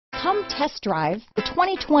Come test drive the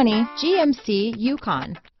 2020 GMC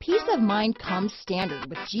Yukon. Peace of mind comes standard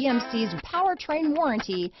with GMC's powertrain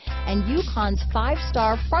warranty and Yukon's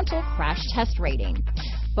 5-star frontal crash test rating.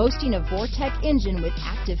 Boasting a Vortec engine with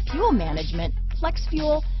active fuel management, flex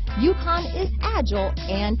fuel, Yukon is agile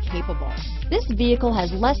and capable. This vehicle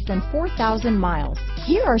has less than 4,000 miles.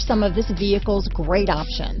 Here are some of this vehicle's great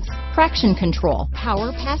options: traction control,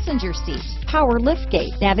 power passenger seat, power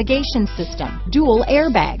liftgate, navigation system, dual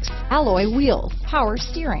airbags, alloy wheels, power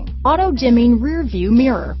steering, auto dimming rear view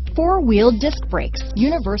mirror, 4-wheel disc brakes,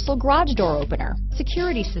 universal garage door opener,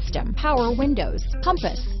 security system, power windows,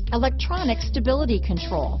 compass, electronic stability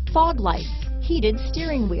control, fog lights, heated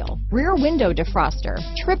steering wheel, rear window defroster,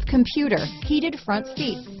 trip computer, heated front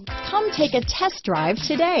seats. Come take a test drive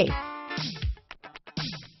today.